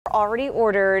are already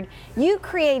ordered. You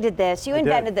created this, you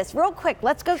invented this. Real quick,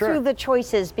 let's go through the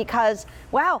choices because,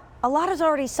 wow, a lot is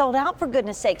already sold out for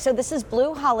goodness sake. So this is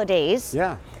Blue Holidays.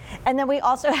 Yeah. And then we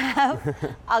also have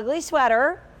Ugly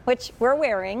Sweater, which we're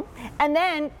wearing. And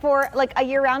then for like a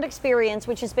year-round experience,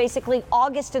 which is basically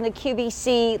August in the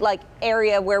QVC like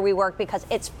area where we work because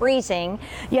it's freezing,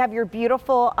 you have your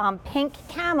beautiful pink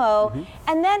camo.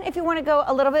 And then if you want to go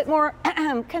a little bit more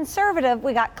conservative,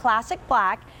 we got Classic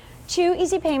Black, 2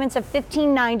 easy payments of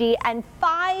 $15.90 and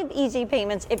 5 easy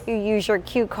payments if you use your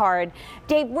Q card.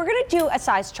 Dave, we're going to do a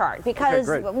size chart because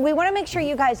we want to make sure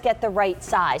you guys get the right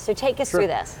size. So take us through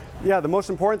this. Yeah, the most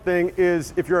important thing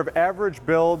is if you're of average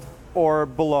build or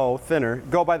below, thinner,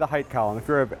 go by the height column. If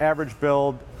you're of average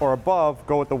build or above,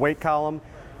 go with the weight column.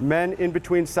 Men in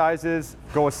between sizes,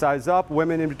 go a size up.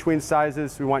 Women in between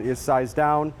sizes, we want you to size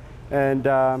down. And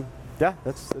yeah,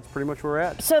 that's pretty much where we're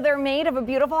at. So they're made of a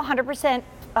beautiful 100%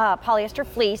 polyester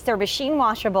fleece. They're machine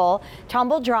washable,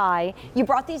 tumble dry. You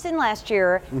brought these in last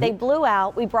year. They blew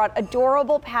out. We brought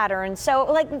adorable patterns. So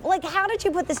like how did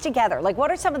you put this together? Like what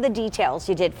are some of the details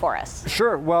you did for us?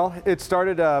 Sure. Well, it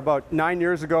started about 9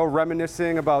 years ago,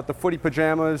 reminiscing about the footy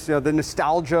pajamas, you know, the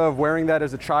nostalgia of wearing that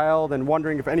as a child and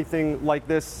wondering if anything like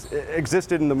this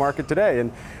existed in the market today. And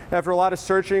after a lot of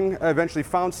searching, I eventually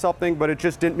found something, but it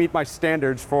just didn't meet my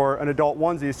standards for an adult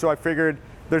onesie. So I figured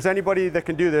there's anybody that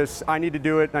can do this, I need to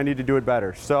do it, and I need to do it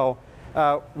better. So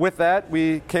with that,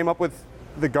 we came up with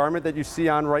the garment that you see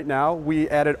on right now. We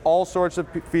added all sorts of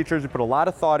features. We put a lot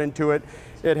of thought into it.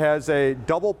 It has a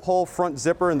double pull front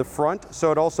zipper in the front, so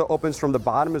it also opens from the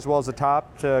bottom as well as the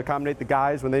top to accommodate the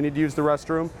guys when they need to use the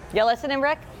restroom. You listening,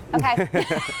 Rick? Okay.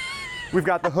 We've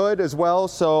got the hood as well,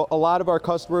 so a lot of our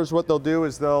customers, what they'll do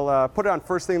is they'll put it on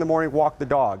first thing in the morning, walk the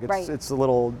dog. It's a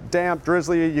little damp,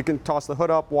 drizzly. You can toss the hood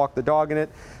up, walk the dog in it.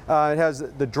 It has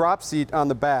the drop seat on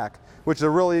the back, which is a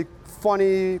really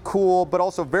funny, cool, but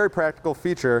also very practical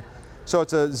feature. So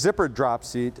it's a zippered drop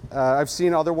seat. I've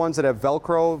seen other ones that have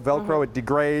Velcro. Velcro, it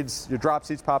degrades. Your drop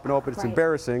seat's popping open. It's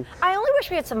embarrassing. I only wish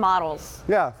we had some models.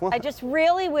 Yeah. Well, I just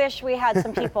really wish we had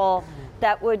some people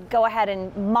that would go ahead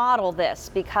and model this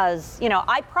because, you know,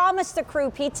 I promised the crew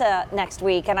pizza next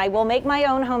week and I will make my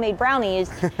own homemade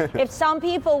brownies if some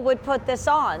people would put this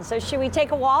on. So should we take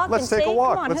a walk? Let's take a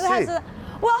walk. Come on, Let's who has see.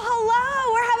 Well,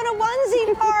 hello, we're having a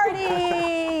onesie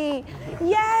party.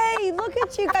 Yay, look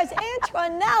at you guys.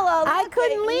 Antoinella, I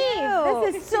couldn't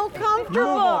leave. This is so comfortable.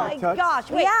 Oh my gosh.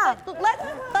 Wait,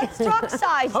 let's talk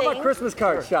sizing. How about Christmas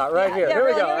card shot right here? Yeah, Here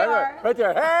we really, go. we are. Right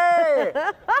there. Hey!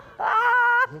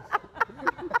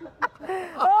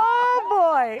 Oh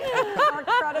boy. Our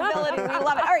credibility, we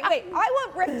love it. All right, wait, I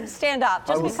want Rick to stand up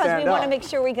just because we want to make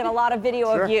sure we get a lot of video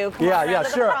of you. Come on, around to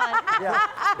the front. Yeah.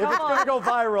 If it's going to go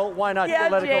viral, why not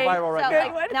let it go viral right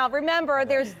now? Now remember,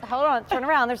 hold on, turn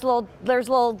around. There's a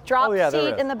little drop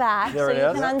seat in the back, so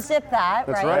you can unzip that,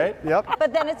 That's right. Yep.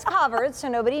 But then it's covered, so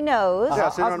nobody knows. Yeah,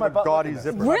 so you don't have a gaudy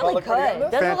zipper. Really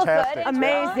good. Doesn't it look good?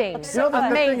 Amazing. You know,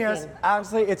 the thing is,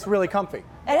 honestly, it's really comfy.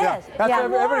 It is.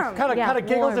 Everybody kind of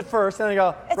giggles at first, and they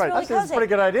go, It's really that's cozy. a pretty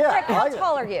good idea. Rick, how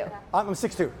tall are you? I'm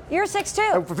 6'2". You're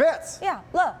 6'2". It fits. Yeah,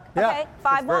 look. Yeah, Okay, fits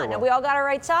very 5'1". well. And we all got our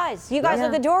right size. You guys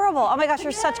look adorable. Oh my gosh,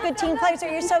 you're such good team players.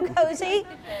 You're so cozy.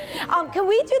 Can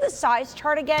we do the size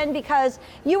chart again? Because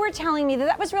you were telling me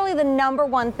that was really the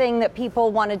 #1 thing that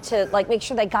people wanted to make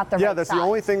sure they got the right size. Yeah, that's the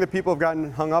only thing that people have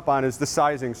gotten hung up on is the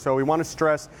sizing. So we want to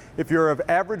stress, if you're of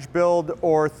average build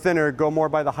or thinner, go more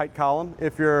by the height column.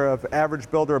 If you're of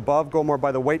average build or above, go more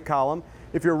by the weight column.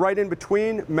 If you're right in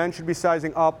between, men should be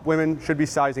sizing up, women should be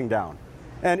sizing down.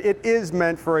 And it is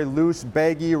meant for a loose,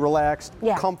 baggy, relaxed,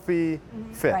 comfy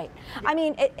fit. Right. I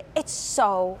mean, it's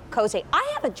so cozy.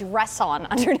 I have a dress on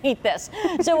underneath this,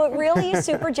 so it really is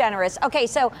super generous. Okay,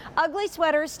 so ugly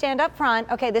sweaters stand up front.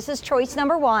 Okay, this is choice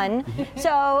 #1.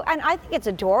 So, and I think it's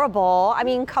adorable. I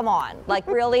mean, come on, like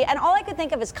really. And all I could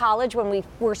think of is college when we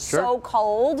were so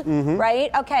cold,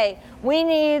 right? Okay, we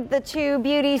need the two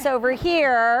beauties over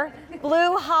here.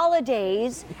 Blue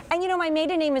Holidays. And you know, my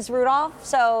maiden name is Rudolph,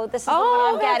 so this is the one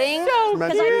I'm getting. So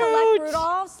because cute. I collect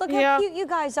Rudolphs. Look how cute you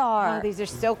guys are. Oh, these are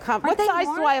so comfortable. Aren't What they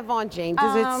size do I have on, Jane?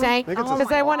 Does it say? think it's a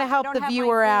Because I want to help I the don't have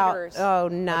viewer my out. fingers. Oh,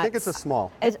 nuts. I think it's a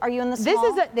small. Are you in the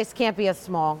small? This can't be a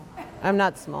small. I'm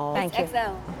not small. Thank you.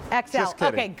 XL. Just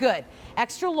kidding. Okay, good.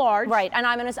 Extra large. Right, and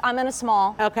I'm in a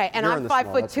small. Okay, and You're in I'm the 5'2"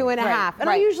 small, that's right. and a half. And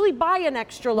I right. usually buy an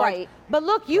extra large. Right. But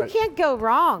look, you can't go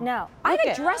wrong. No, I have Look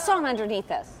a at- dress on underneath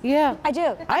this. Yeah. I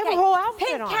do. I have a whole outfit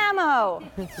Pink on. camo.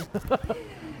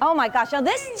 Oh my gosh. Now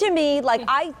this to me, like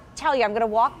I tell you, I'm going to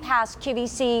walk past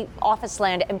QVC office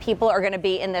land and people are going to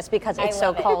be in this because it's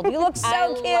so cold. You look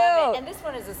so cute. Love it. And this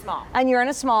one is a small. And you're in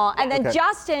a small. And then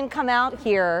Justin, come out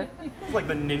here. It's like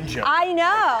the ninja. I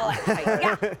know.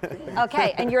 Yeah.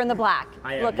 Okay, and you're in the black.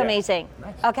 I am, Look yeah. amazing.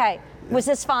 Okay. Was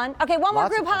this fun? Okay, one more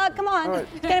Lots group of fun. hug. Come on. All right.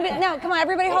 It's gonna be, no, come on,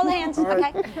 everybody hold hands.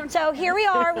 Okay. So here we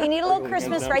are. We need a little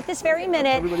Christmas right this very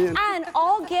minute. Everybody in. And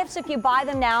all gifts, if you buy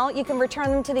them now, you can return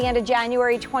them to the end of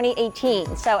January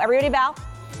 2018. So everybody bow.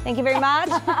 Thank you very much.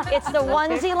 It's the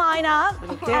onesie lineup.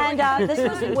 And this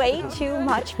was way too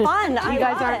much fun. You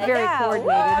guys aren't very coordinated.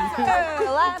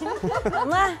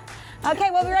 Okay,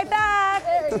 we'll be right back.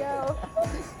 There you go.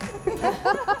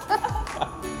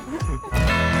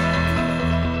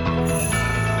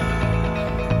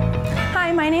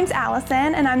 Hi, my name's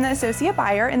Allison, and I'm the associate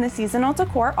buyer in the seasonal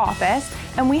decor office.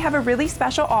 And we have a really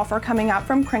special offer coming up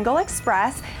from Kringle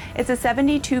Express. It's a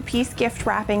 72-piece gift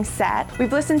wrapping set.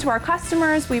 We've listened to our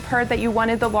customers. We've heard that you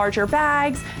wanted the larger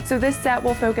bags, so this set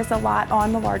will focus a lot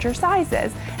on the larger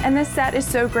sizes. And this set is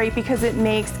so great because it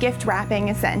makes gift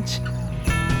wrapping a cinch.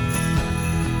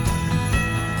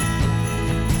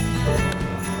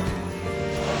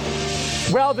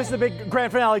 Well, this is the big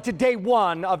grand finale to day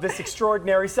one of this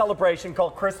extraordinary celebration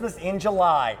called Christmas in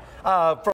July.